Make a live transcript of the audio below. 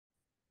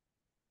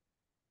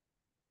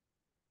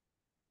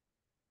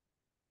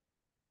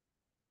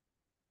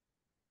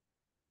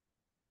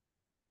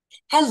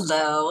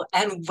Hello,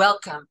 and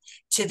welcome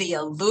to the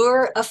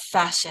allure of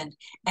fashion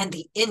and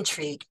the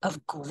intrigue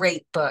of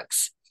great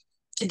books.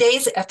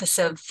 Today's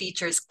episode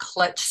features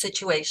clutch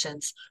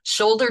situations,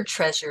 shouldered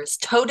treasures,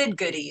 toted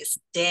goodies,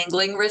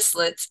 dangling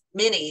wristlets,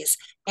 minis,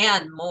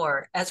 and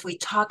more as we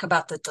talk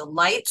about the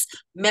delights,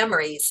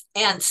 memories,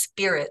 and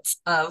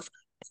spirits of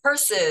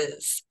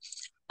purses.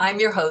 I'm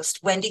your host,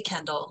 Wendy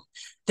Kendall.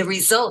 The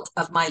result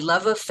of my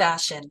love of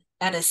fashion,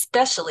 and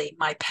especially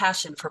my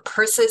passion for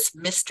purses,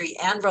 mystery,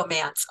 and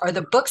romance, are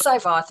the books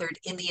I've authored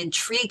in the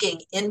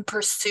intriguing In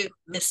Pursuit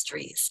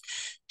mysteries.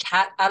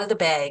 Cat Out of the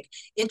Bag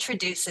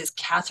introduces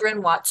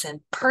Catherine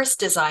Watson, purse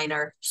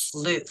designer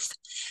sleuth.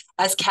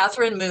 As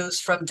Catherine moves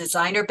from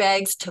designer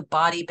bags to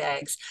body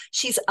bags,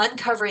 she's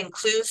uncovering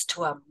clues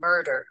to a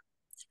murder.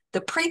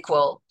 The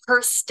prequel,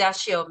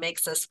 Pistachio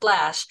Makes a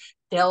Splash,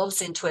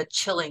 delves into a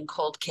chilling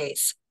cold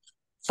case.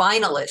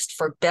 Finalist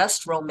for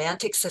Best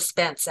Romantic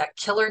Suspense at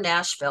Killer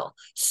Nashville,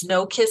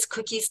 Snow Kiss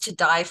Cookies to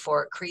Die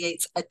For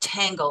creates a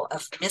tangle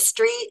of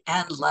mystery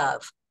and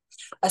love.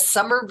 A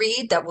summer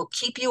read that will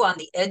keep you on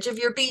the edge of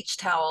your beach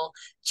towel,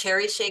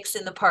 Cherry Shakes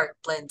in the Park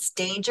blends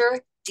danger,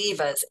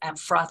 divas, and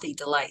frothy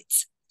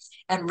delights.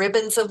 And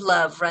ribbons of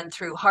love run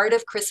through Heart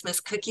of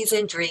Christmas Cookies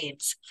and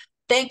Dreams.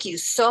 Thank you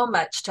so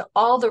much to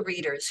all the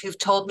readers who've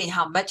told me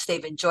how much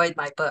they've enjoyed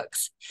my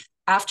books.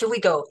 After we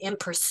go in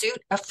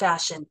pursuit of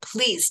fashion,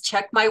 please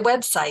check my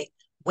website,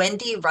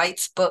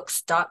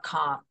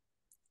 wendywritesbooks.com.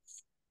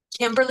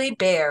 Kimberly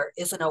Baer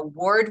is an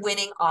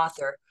award-winning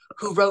author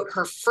who wrote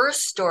her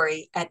first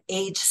story at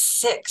age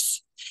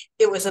 6.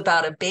 It was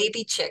about a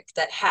baby chick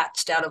that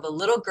hatched out of a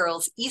little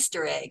girl's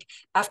Easter egg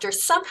after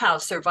somehow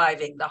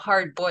surviving the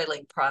hard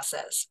boiling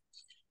process.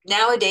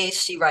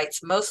 Nowadays, she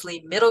writes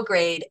mostly middle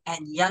grade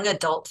and young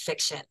adult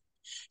fiction.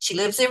 She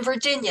lives in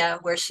Virginia,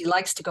 where she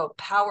likes to go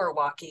power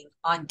walking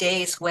on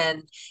days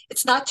when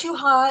it's not too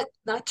hot,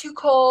 not too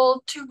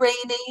cold, too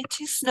rainy,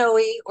 too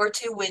snowy, or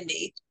too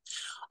windy.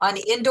 On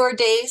indoor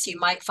days, you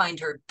might find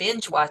her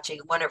binge watching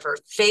one of her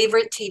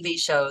favorite TV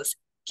shows,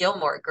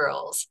 Gilmore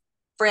Girls,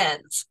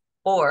 Friends,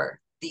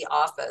 or The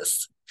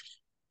Office.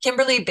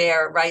 Kimberly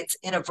Baer writes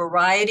in a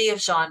variety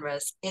of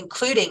genres,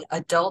 including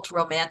adult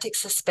romantic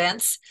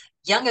suspense,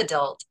 young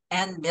adult,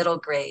 and middle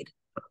grade.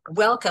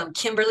 Welcome,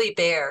 Kimberly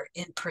Baer,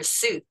 in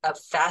pursuit of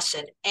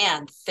fashion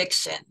and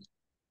fiction.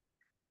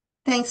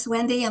 Thanks,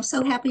 Wendy. I'm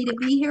so happy to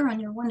be here on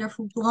your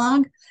wonderful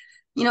blog.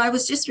 I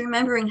was just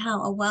remembering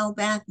how a while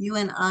back you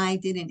and I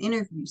did an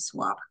interview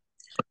swap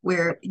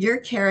where your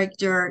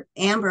character,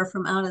 Amber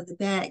from Out of the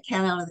Bag,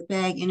 Cat Out of the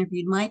Bag,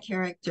 interviewed my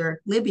character,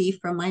 Libby,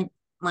 from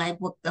my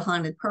book, The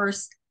Haunted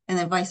Purse, and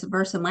then vice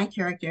versa. My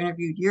character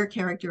interviewed your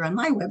character on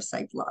my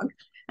website blog.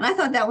 And I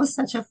thought that was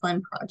such a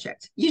fun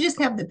project. You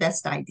just have the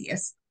best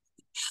ideas.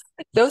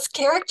 Those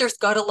characters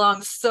got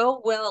along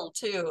so well,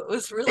 too. It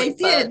was really They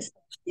did. fun.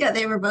 Yeah,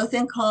 they were both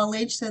in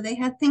college, so they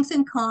had things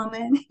in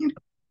common.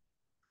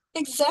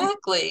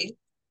 Exactly.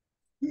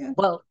 Yeah.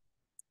 Well,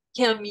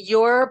 Kim,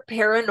 your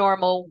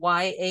paranormal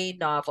YA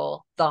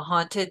novel, The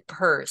Haunted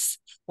Purse,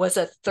 was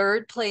a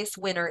third place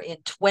winner in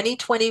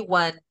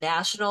 2021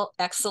 National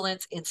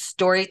Excellence in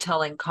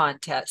Storytelling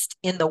Contest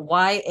in the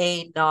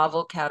YA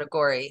novel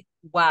category.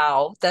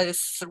 Wow, that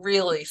is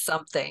really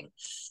something.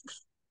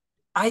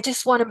 I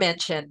just want to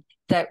mention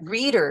that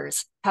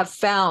readers have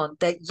found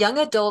that young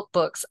adult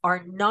books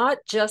are not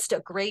just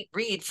a great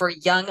read for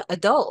young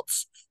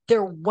adults.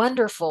 They're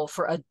wonderful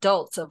for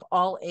adults of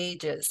all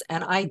ages,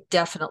 and I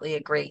definitely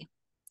agree.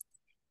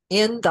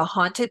 In The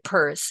Haunted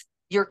Purse,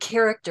 your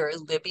character,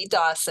 Libby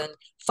Dawson,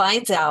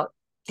 finds out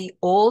the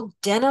old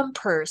denim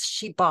purse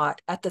she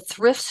bought at the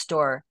thrift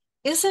store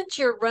isn't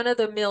your run of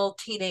the mill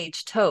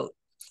teenage tote.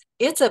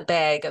 It's a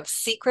bag of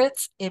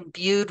secrets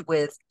imbued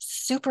with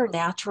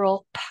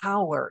supernatural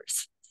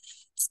powers.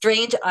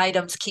 Strange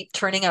items keep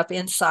turning up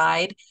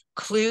inside,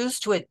 clues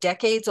to a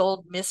decades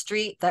old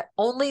mystery that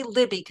only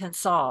Libby can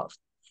solve.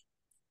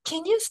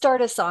 Can you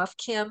start us off,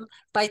 Kim,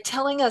 by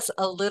telling us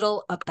a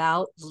little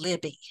about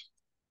Libby?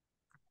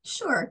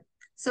 Sure.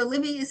 So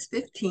Libby is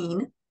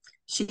 15.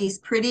 She's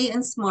pretty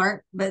and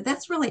smart, but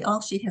that's really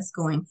all she has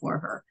going for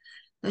her.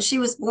 So she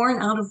was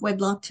born out of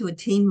wedlock to a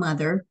teen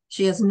mother.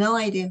 She has no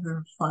idea who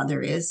her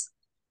father is.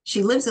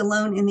 She lives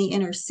alone in the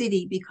inner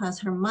city because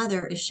her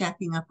mother is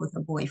shacking up with a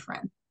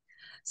boyfriend.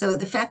 So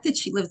the fact that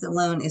she lives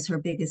alone is her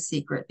biggest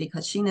secret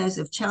because she knows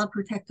if Child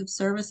Protective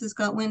Services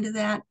got wind of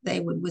that, they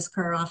would whisk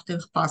her off to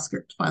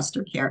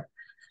foster care.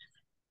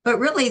 But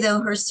really,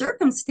 though, her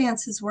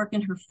circumstances work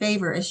in her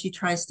favor as she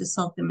tries to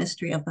solve the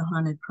mystery of the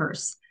haunted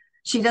purse.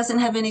 She doesn't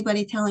have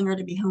anybody telling her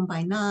to be home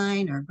by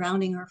 9 or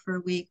grounding her for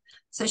a week,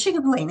 so she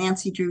can play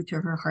Nancy Drew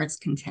to her heart's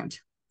content.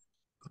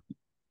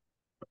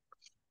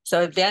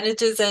 So,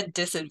 advantages and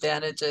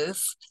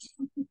disadvantages.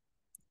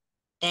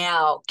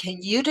 Now, can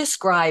you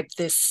describe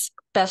this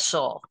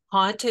special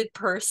haunted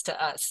purse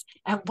to us?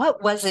 And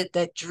what was it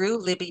that drew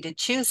Libby to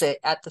choose it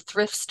at the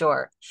thrift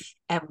store?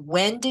 And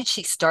when did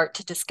she start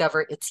to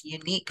discover its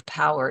unique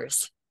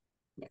powers?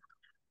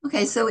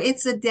 Okay, so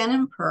it's a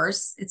denim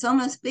purse. It's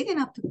almost big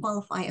enough to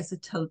qualify as a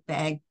tote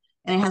bag.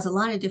 and it has a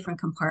lot of different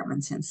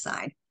compartments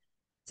inside.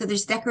 So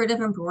there's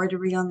decorative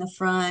embroidery on the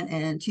front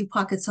and two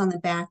pockets on the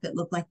back that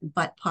look like the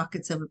butt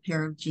pockets of a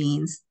pair of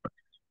jeans.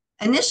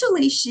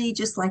 Initially, she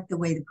just liked the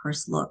way the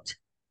purse looked,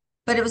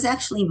 but it was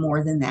actually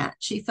more than that.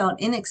 She felt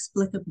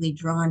inexplicably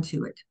drawn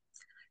to it.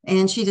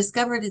 And she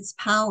discovered its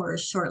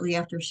powers shortly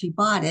after she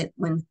bought it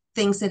when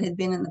things that had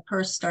been in the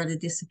purse started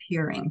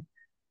disappearing.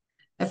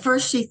 At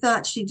first, she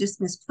thought she just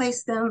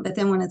misplaced them, but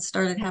then when it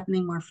started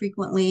happening more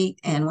frequently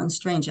and when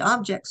strange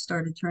objects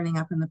started turning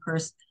up in the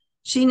purse,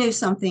 she knew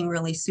something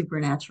really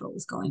supernatural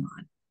was going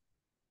on.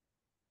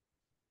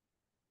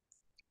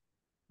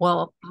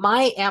 Well,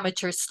 my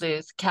amateur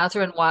sleuth,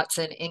 Catherine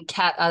Watson in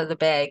Cat Out of the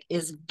Bag,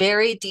 is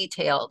very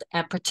detailed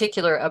and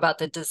particular about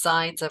the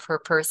designs of her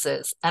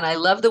purses. And I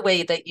love the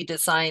way that you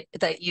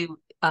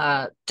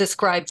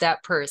described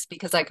that purse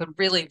because I could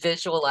really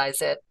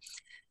visualize it.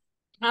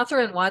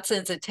 Catherine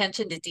Watson's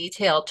attention to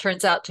detail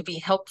turns out to be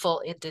helpful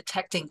in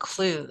detecting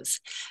clues.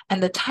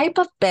 And the type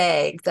of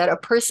bag that a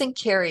person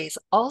carries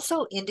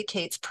also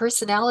indicates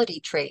personality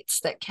traits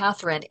that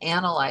Catherine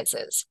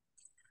analyzes.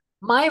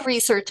 My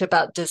research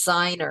about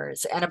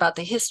designers and about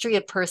the history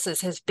of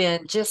purses has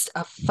been just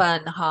a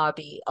fun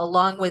hobby,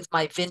 along with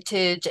my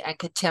vintage and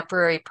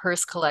contemporary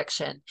purse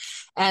collection.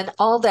 And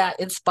all that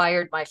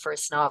inspired my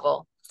first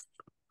novel.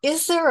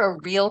 Is there a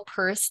real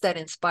purse that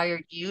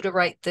inspired you to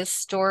write this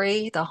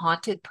story, The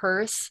Haunted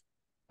Purse,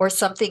 or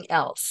something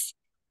else?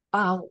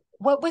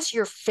 What was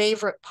your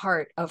favorite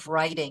part of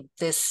writing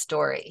this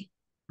story?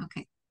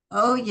 Okay.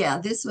 Oh, yeah,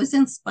 this was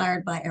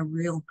inspired by a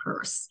real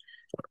purse.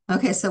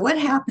 Okay, so what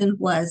happened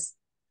was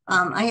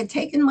I had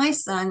taken my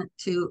son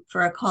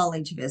for a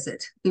college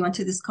visit. We went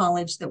to this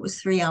college that was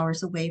 3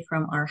 hours away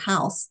from our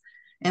house,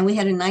 and we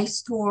had a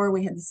nice tour.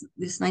 We had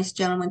this nice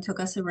gentleman took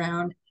us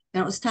around,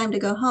 and it was time to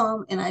go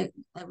home. And I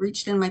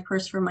reached in my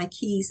purse for my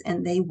keys,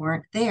 and they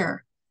weren't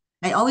there.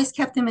 I always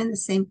kept them in the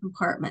same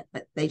compartment,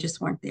 but they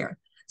just weren't there.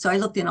 So I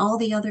looked in all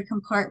the other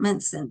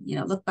compartments and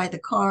looked by the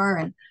car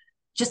and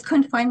just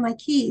couldn't find my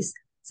keys.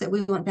 So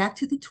we went back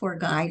to the tour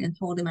guide and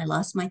told him I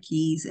lost my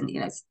keys, and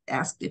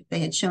asked if they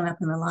had shown up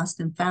in the lost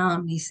and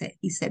found. He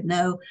said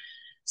no.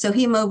 So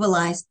he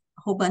mobilized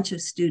a whole bunch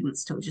of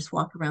students to just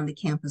walk around the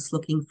campus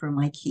looking for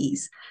my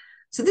keys.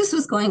 So this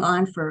was going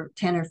on for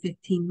 10 or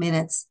 15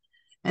 minutes.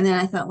 And then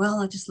I thought, well,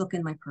 I'll just look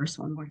in my purse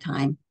one more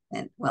time.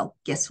 And well,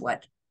 guess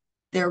what?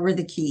 There were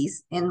the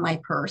keys in my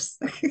purse.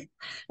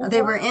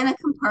 They were in a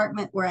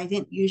compartment where I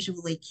didn't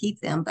usually keep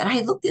them, but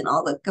I looked in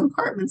all the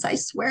compartments. I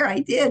swear I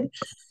did.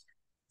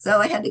 So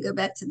I had to go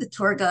back to the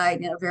tour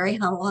guide, very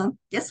humble.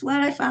 Guess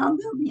what? I found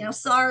them.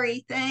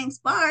 Sorry, thanks,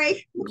 bye.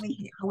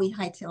 We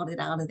hightailed it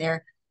out of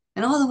there.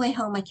 And all the way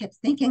home, I kept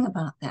thinking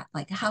about that.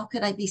 Like, how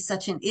could I be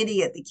such an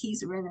idiot? The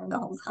keys were in there the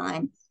whole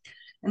time.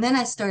 And then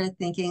I started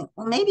thinking,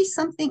 well, maybe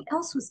something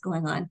else was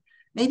going on.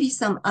 Maybe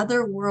some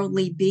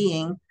otherworldly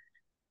being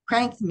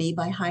pranked me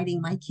by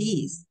hiding my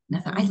keys. And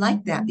I thought, I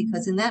like that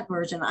because in that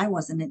version, I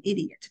wasn't an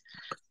idiot.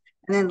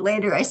 And then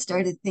later I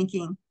started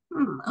thinking,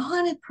 a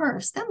haunted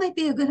purse, that might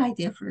be a good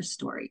idea for a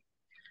story.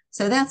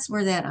 So that's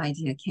where that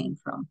idea came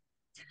from.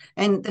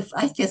 And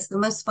I guess the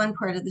most fun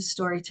part of the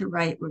story to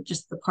write were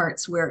just the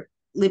parts where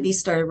Libby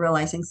started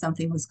realizing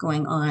something was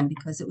going on,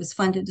 because it was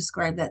fun to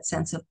describe that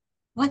sense of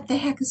what the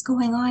heck is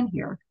going on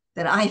here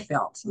that I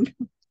felt.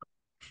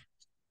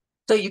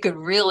 So you could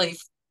really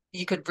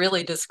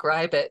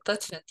describe it.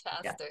 That's Yeah.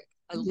 fantastic.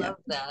 I Yeah. love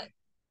that.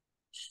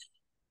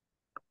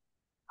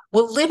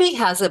 Well, Libby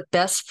has a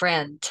best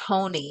friend,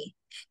 Tony.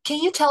 Can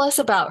you tell us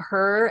about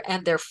her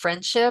and their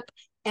friendship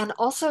and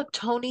also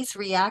Tony's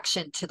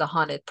reaction to the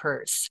haunted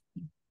purse?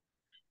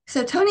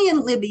 So Tony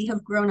and Libby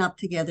have grown up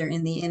together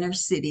in the inner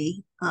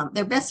city.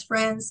 They're best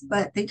friends,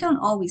 but they don't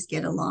always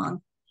get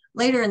along.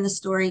 Later in the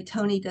story,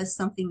 Tony does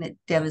something that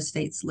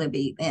devastates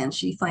Libby, and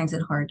she finds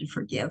it hard to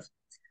forgive.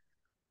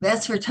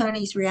 As for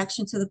Tony's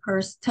reaction to the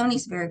purse,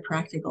 Tony's very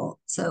practical.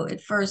 So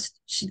at first,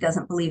 she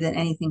doesn't believe that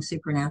anything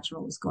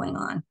supernatural is going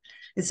on.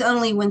 It's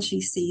only when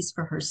she sees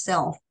for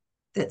herself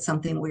that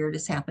something weird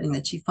is happening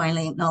that she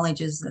finally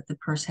acknowledges that the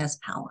purse has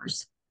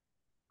powers.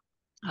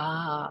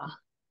 Ah,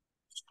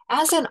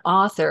 as an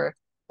author,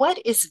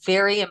 what is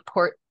very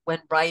important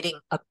when writing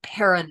a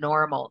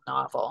paranormal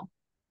novel?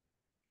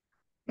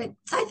 But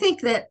I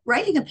think that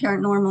writing a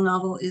paranormal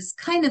novel is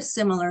kind of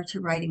similar to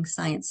writing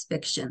science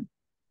fiction.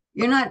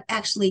 You're not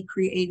actually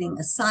creating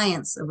a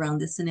science around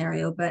the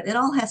scenario, but it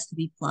all has to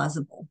be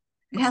plausible.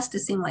 It has to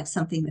seem like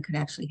something that could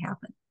actually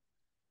happen.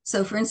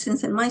 So, for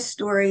instance, in my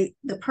story,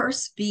 the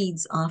purse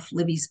feeds off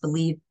Libby's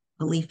belief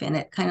in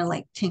it, kind of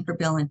like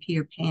Tinkerbell and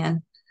Peter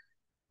Pan.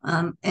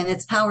 And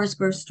its powers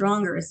grow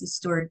stronger as the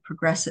story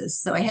progresses.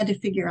 So I had to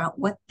figure out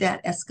what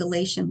that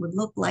escalation would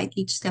look like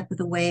each step of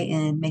the way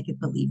and make it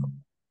believable.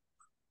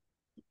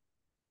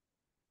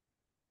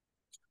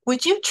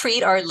 Would you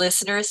treat our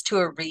listeners to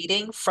a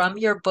reading from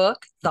your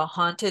book, The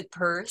Haunted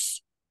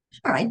Purse?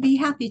 Sure, I'd be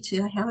happy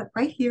to. I have it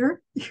right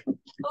here.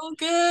 Oh,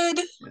 good.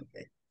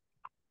 Okay.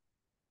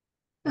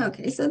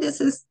 Okay, so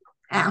this is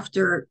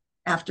after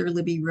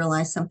Libby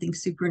realized something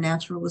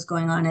supernatural was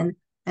going on, and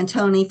And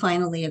Tony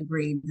finally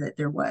agreed that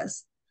there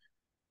was.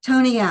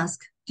 Tony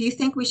asked, "Do you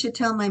think we should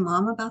tell my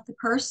mom about the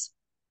purse?"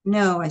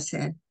 "No," I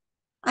said.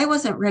 I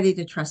wasn't ready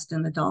to trust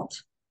an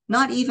adult,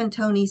 not even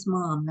Tony's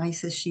mom,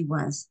 nice as she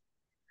was.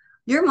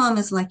 "Your mom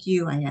is like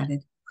you," I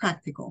added,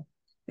 practical.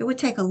 It would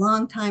take a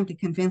long time to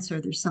convince her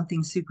there's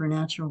something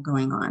supernatural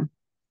going on.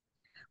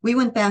 We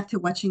went back to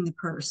watching the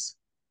purse.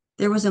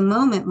 There was a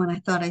moment when I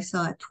thought I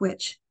saw it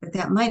twitch, but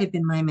that might have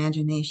been my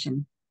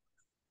imagination.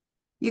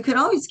 "You could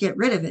always get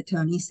rid of it,"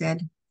 Tony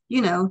said.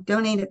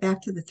 Donate it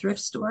back to the thrift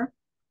store."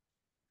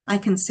 I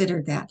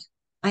considered that.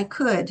 I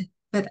could,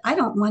 but I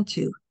don't want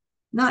to.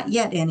 Not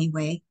yet,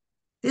 anyway.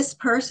 This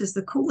purse is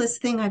the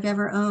coolest thing I've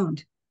ever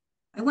owned.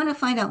 I want to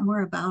find out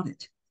more about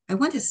it. I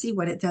want to see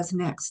what it does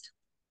next.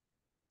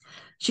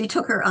 She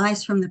took her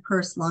eyes from the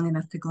purse long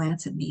enough to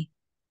glance at me.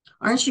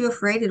 "Aren't you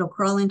afraid it'll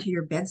crawl into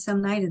your bed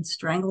some night and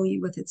strangle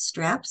you with its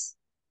straps?"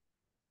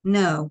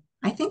 "No,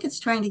 I think it's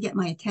trying to get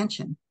my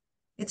attention.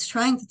 It's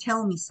trying to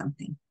tell me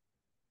something."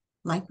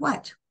 "Like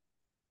what?"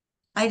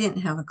 I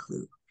didn't have a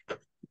clue.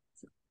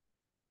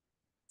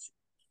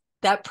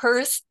 That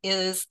purse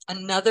is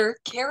another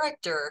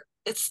character.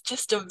 It's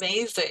just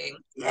amazing.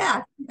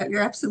 Yeah,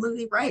 you're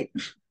absolutely right.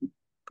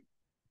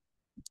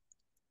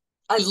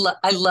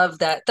 I love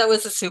that. That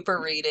was a super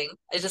reading.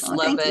 I just Oh,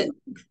 love thank it.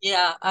 you.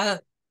 Yeah.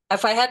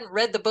 If I hadn't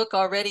read the book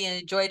already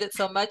and enjoyed it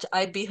so much,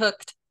 I'd be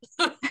hooked.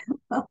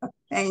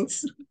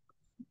 Thanks.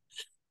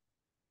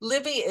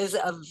 Libby is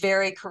a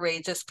very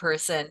courageous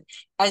person.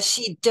 As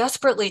she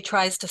desperately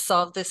tries to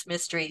solve this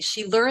mystery,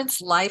 she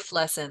learns life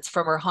lessons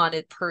from her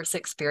haunted purse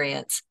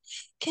experience.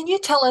 Can you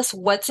tell us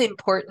what's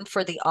important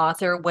for the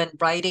author when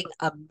writing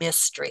a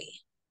mystery?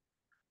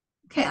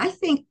 Okay, I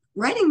think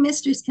writing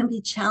mysteries can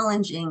be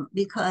challenging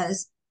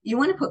because you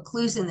want to put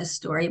clues in the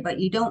story, but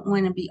you don't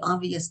want to be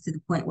obvious to the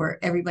point where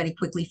everybody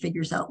quickly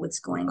figures out what's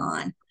going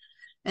on.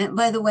 And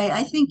by the way,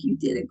 I think you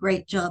did a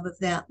great job of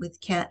that with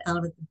Cat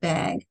Out of the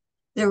Bag.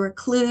 There were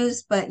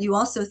clues, but you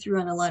also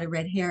threw in a lot of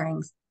red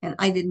herrings, and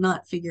I did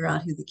not figure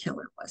out who the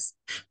killer was.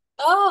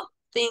 Oh,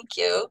 thank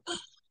you.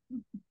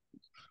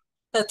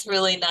 That's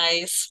really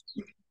nice.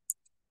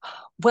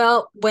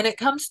 Well, when it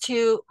comes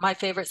to my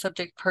favorite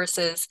subject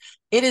purses,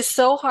 it is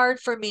so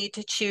hard for me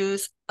to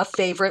choose a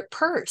favorite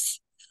purse.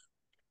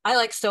 I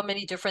like so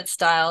many different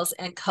styles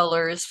and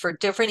colors for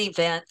different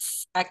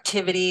events,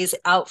 activities,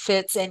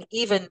 outfits, and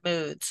even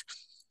moods.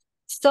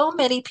 So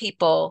many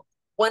people,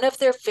 one of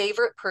their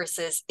favorite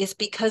purses is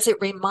because it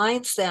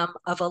reminds them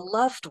of a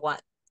loved one.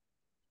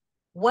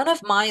 One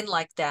of mine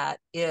like that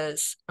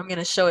is, I'm going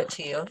to show it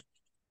to you,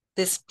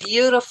 this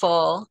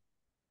beautiful,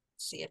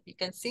 see if you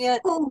can see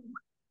it. Oh,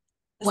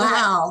 Isn't that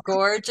wow.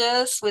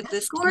 gorgeous with That's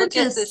this, look at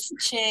gorgeous. this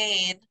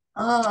chain.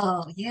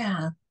 Oh,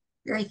 yeah.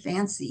 Very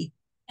fancy.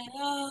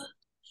 Yeah.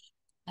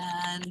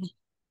 And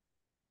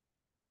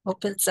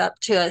opens up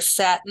to a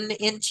satin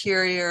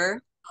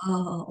interior.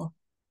 Oh,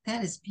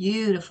 that is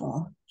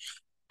beautiful.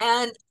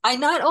 And I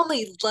not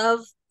only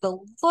love the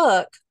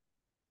look,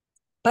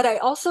 but I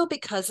also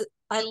because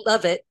I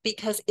love it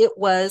because it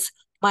was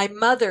my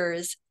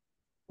mother's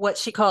what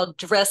she called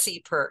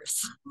dressy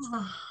purse.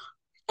 Oh,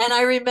 And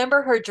I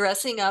remember her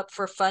dressing up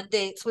for fun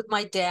dates with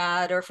my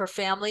dad or for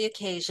family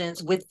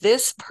occasions with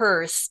this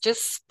purse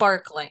just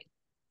sparkling.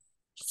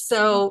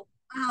 So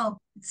wow.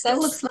 It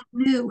still that's, looks like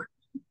new.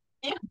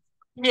 yeah,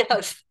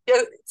 yes,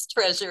 it's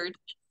treasured.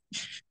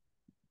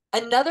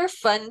 Another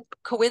fun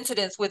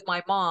coincidence with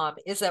my mom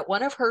is that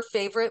one of her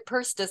favorite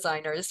purse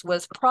designers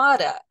was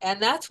Prada,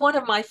 and that's one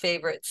of my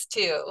favorites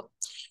too.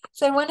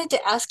 So I wanted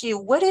to ask you,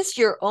 what is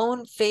your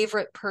own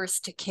favorite purse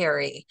to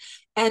carry?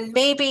 And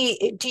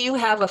maybe do you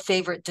have a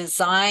favorite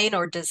design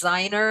or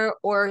designer,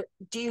 or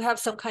do you have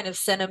some kind of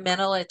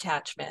sentimental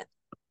attachment?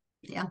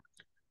 Yeah.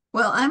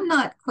 Well, I'm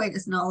not quite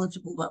as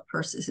knowledgeable about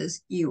purses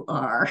as you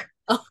are,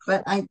 Oh,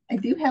 but I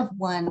do have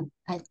one.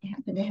 I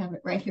happen to have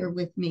it right here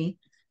with me.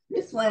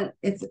 This one,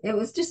 it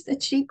was just a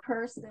cheap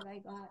purse that I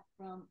got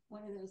from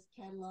one of those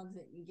catalogs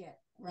that you get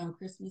around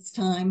Christmas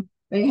time.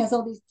 But it has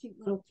all these cute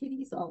little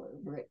kitties all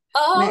over it.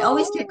 And I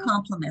always get oh,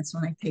 compliments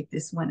when I take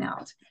this one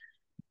out.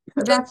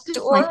 So that's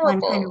just my fun kind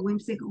of adorable.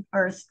 whimsical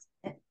purse.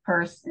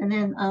 And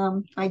then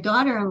my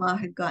daughter-in-law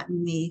had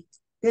gotten me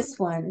this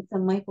one. It's a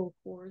Michael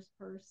Kors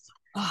purse.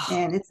 Oh,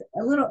 And it's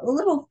a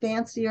little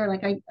fancier.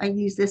 Like I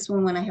use this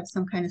one when I have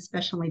some kind of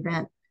special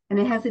event. And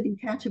it has a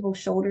detachable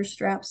shoulder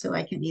strap so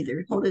I can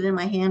either hold it in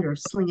my hand or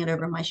sling it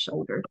over my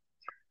shoulder.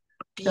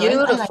 So I like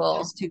those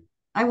beautiful. too.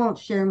 I won't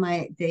share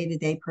my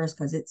day-to-day purse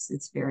because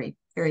it's very,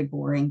 very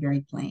boring,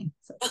 very plain.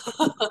 So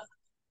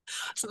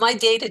So my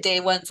day-to-day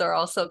ones are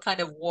also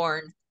kind of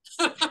worn.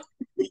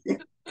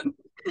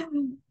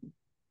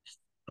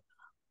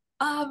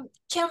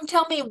 Kim,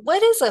 tell me,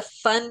 what is a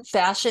fun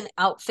fashion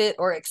outfit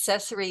or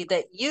accessory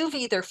that you've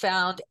either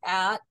found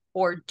at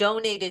or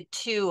donated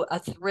to a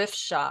thrift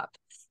shop?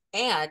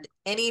 And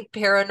any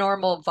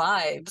paranormal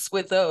vibes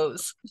with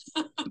those?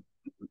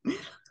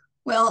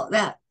 Well,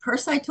 that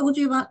purse I told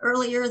you about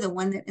earlier, the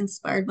one that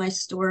inspired my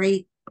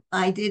story,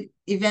 I did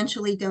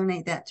eventually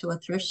donate that to a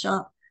thrift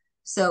shop.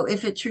 So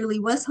if it truly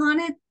was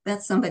haunted,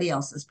 that's somebody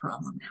else's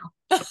problem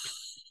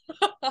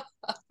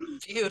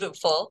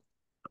Beautiful.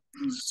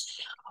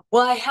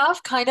 Well, I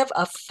have kind of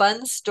a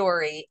fun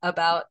story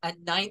about a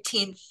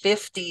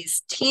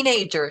 1950s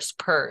teenager's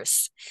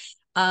purse.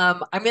 I'm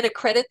going to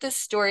credit this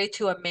story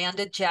to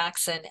Amanda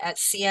Jackson at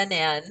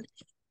CNN,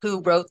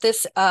 who wrote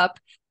this up.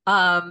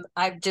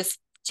 I've just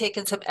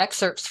taken some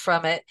excerpts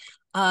from it.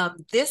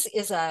 This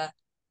is a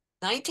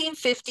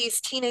 1950s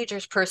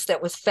teenager's purse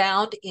that was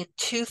found in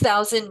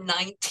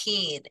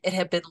 2019. It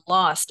had been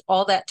lost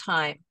all that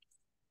time.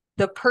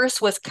 The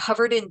purse was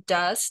covered in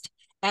dust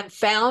and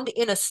found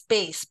in a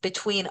space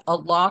between a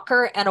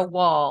locker and a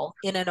wall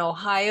in an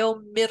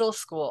Ohio middle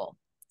school.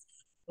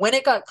 When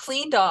it got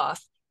cleaned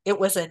off, it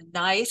was a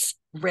nice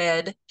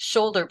red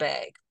shoulder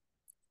bag.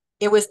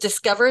 It was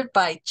discovered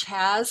by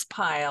Chaz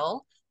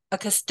Pyle, a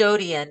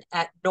custodian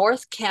at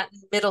North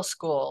Canton Middle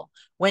School,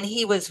 when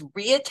he was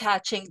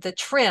reattaching the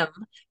trim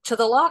to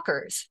the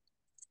lockers.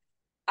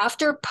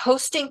 After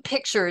posting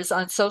pictures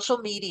on social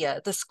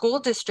media, the school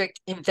district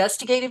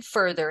investigated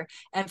further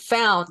and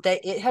found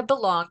that it had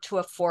belonged to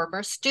a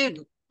former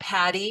student,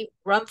 Patty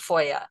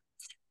Rumfoya,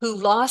 who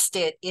lost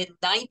it in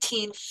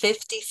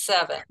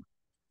 1957.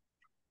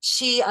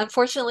 She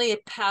unfortunately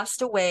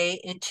passed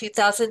away in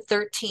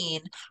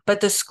 2013,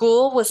 but the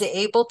school was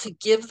able to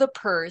give the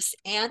purse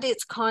and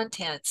its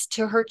contents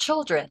to her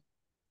children.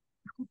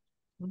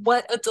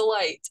 What a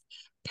delight.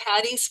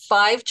 Patty's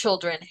 5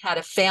 children had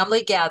a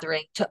family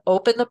gathering to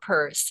open the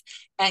purse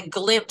and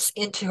glimpse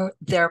into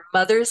their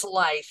mother's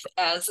life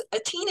as a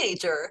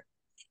teenager.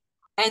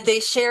 And they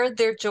shared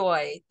their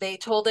joy. They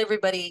told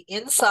everybody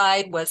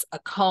inside was a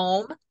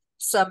comb,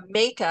 some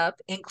makeup,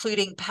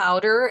 including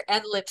powder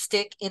and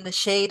lipstick in the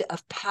shade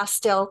of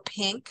pastel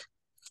pink,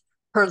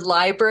 her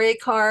library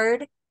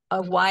card,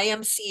 a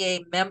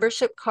YMCA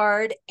membership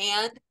card,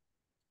 and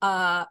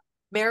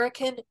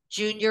American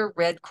Junior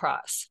Red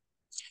Cross.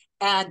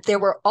 And there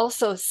were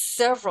also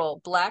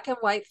several black and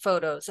white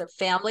photos of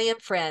family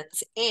and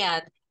friends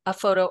and a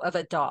photo of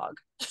a dog.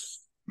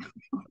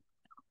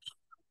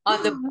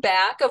 On the now.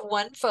 back of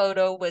one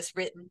photo was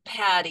written,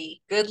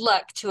 Patty, good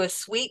luck to a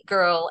sweet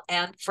girl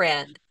and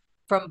friend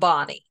from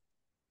Bonnie.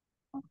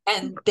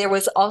 And there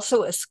was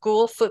also a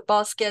school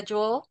football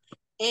schedule,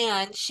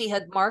 and she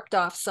had marked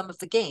off some of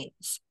the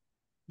games.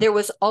 There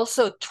was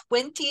also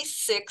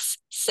 26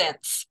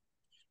 cents.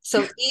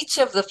 So each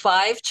of the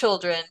 5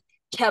 children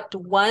kept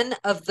one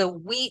of the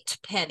wheat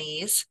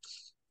pennies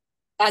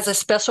as a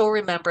special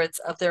remembrance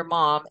of their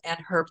mom and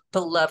her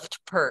beloved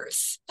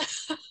purse.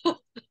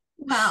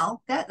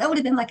 Wow, that would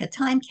have been like a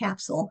time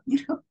capsule,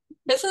 you know.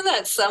 Isn't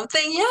that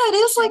something? Yeah, it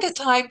is like a Yes.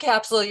 time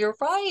capsule. You're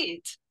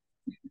right.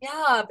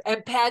 Yeah,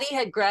 and Patty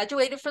had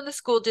graduated from the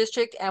school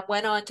district and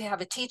went on to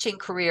have a teaching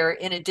career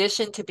in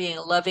addition to being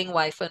a loving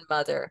wife and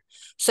mother.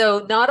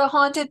 So, not a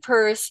haunted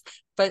purse,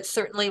 but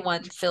certainly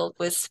one filled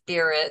with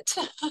spirit.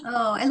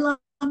 Oh, I love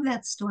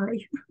that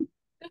story.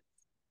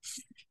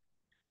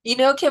 You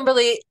know,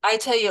 Kimberly, I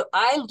tell you,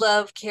 I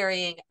love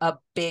carrying a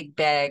big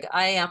bag.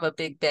 I am a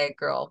big bag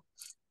girl.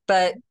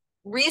 But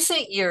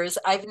recent years,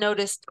 I've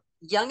noticed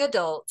young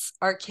adults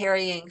are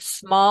carrying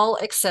small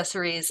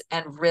accessories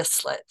and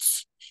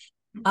wristlets.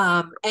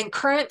 And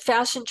current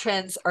fashion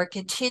trends are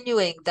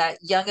continuing that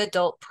young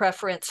adult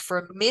preference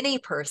for mini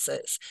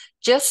purses,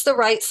 just the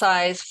right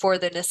size for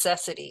the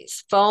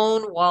necessities,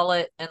 phone,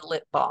 wallet, and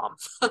lip balm.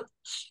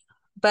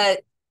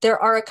 But there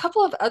are a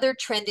couple of other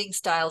trending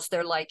styles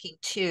they're liking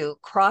too.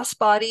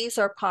 Crossbodies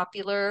are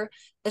popular,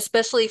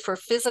 especially for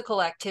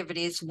physical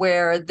activities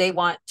where they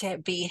want to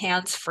be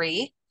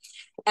hands-free.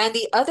 And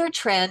the other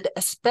trend,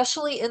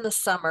 especially in the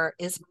summer,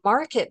 is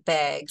market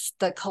bags,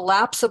 the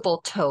collapsible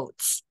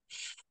totes.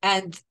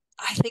 And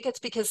I think it's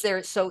because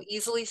they're so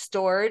easily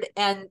stored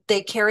and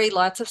they carry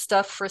lots of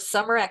stuff for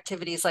summer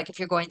activities, like if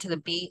you're going to the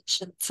beach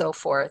and so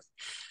forth.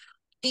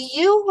 Do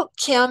you,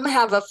 Kim,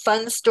 have a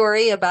fun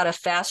story about a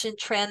fashion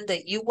trend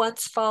that you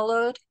once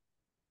followed?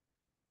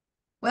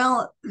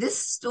 Well, this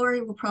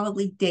story will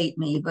probably date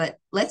me, but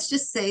let's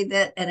just say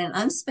that at an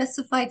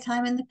unspecified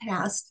time in the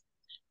past,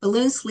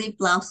 balloon sleeve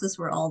blouses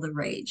were all the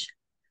rage.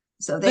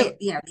 So But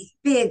they, these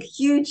big,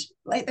 huge,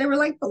 like they were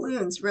like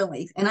balloons,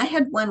 really. And I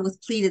had one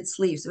with pleated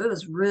sleeves, so it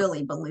was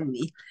really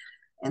balloony.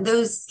 And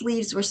those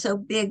sleeves were so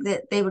big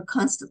that they would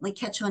constantly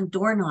catch on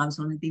doorknobs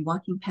when I'd be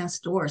walking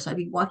past doors. I'd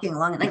be walking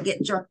along and I'd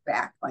get jerked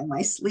back by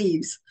my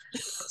sleeves.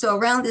 So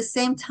around the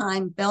same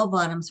time, bell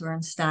bottoms were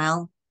in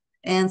style,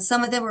 and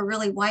some of them were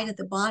really wide at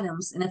the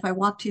bottoms. And if I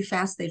walked too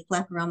fast, they'd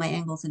flap around my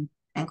ankles and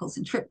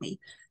trip me.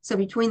 So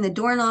between the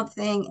doorknob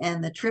thing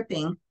and the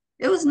tripping,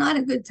 it was not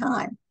a good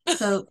time.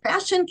 So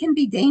fashion can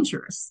be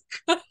dangerous.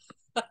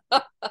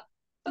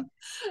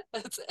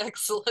 that's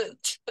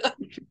excellent.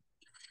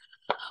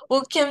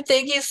 Well, Kim,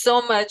 thank you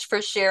so much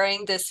for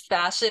sharing this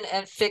fashion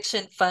and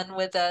fiction fun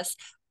with us.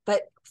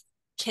 But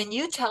can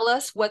you tell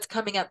us what's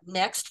coming up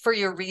next for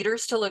your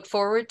readers to look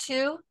forward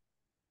to?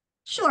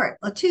 Sure.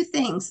 Well, two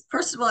things.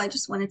 First of all, I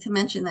just wanted to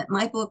mention that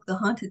my book, The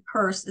Haunted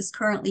Purse, is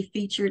currently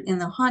featured in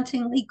the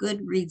Hauntingly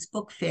Good Reads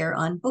Book Fair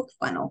on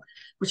BookFunnel,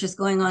 which is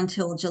going on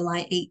till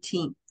July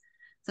 18th.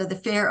 So the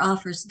fair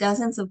offers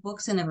dozens of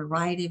books in a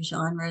variety of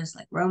genres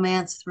like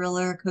romance,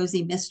 thriller,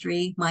 cozy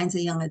mystery, mine's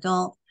a young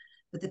adult,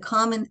 but the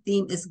common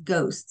theme is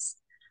ghosts.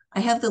 I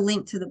have the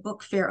link to the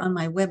book fair on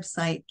my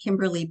website,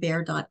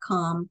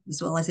 kimberlybaer.com,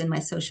 as well as in my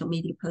social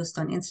media post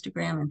on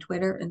Instagram and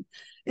Twitter. And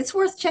it's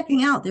worth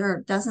checking out. There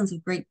are dozens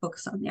of great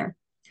books on there.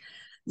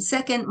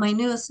 Second, my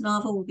newest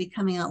novel will be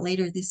coming out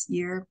later this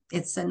year.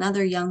 It's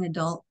another young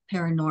adult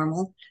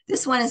paranormal.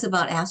 This one is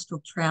about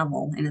astral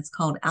travel, and it's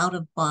called Out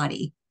of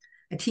Body.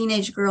 A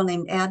teenage girl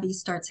named Abby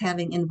starts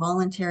having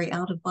involuntary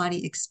out of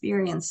body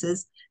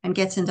experiences and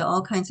gets into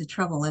all kinds of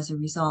trouble as a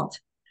result.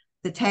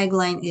 The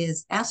tagline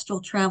is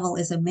Astral travel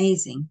is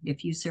amazing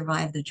if you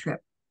survive the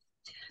trip.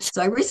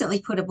 So I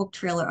recently put a book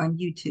trailer on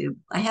YouTube.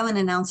 I haven't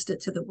announced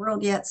it to the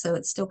world yet, so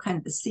it's still kind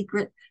of a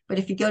secret. But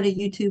if you go to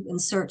YouTube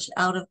and search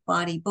Out of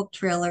Body book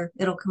trailer,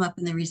 it'll come up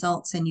in the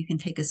results and you can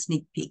take a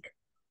sneak peek.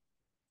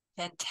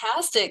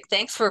 Fantastic.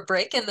 Thanks for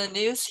breaking the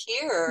news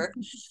here.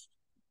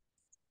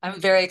 I'm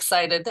very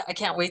excited. I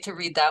can't wait to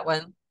read that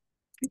one.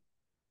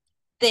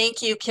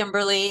 Thank you,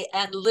 Kimberly.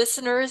 And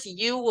listeners,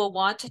 you will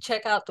want to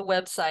check out the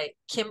website,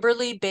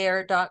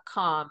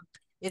 kimberlybaer.com.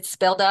 It's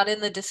spelled out in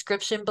the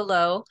description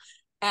below,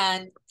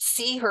 and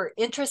see her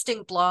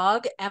interesting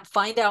blog and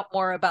find out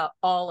more about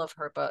all of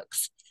her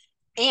books.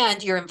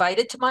 And you're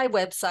invited to my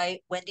website,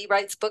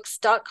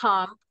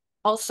 wendywritesbooks.com,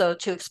 also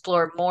to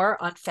explore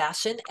more on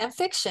fashion and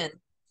fiction.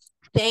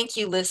 Thank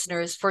you,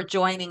 listeners, for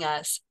joining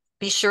us.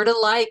 Be sure to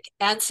like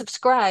and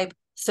subscribe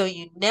so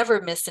you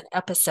never miss an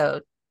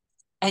episode.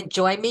 And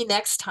join me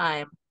next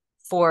time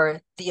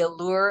for the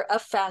allure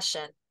of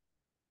fashion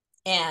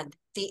and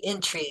the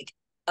intrigue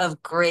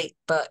of great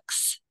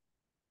books.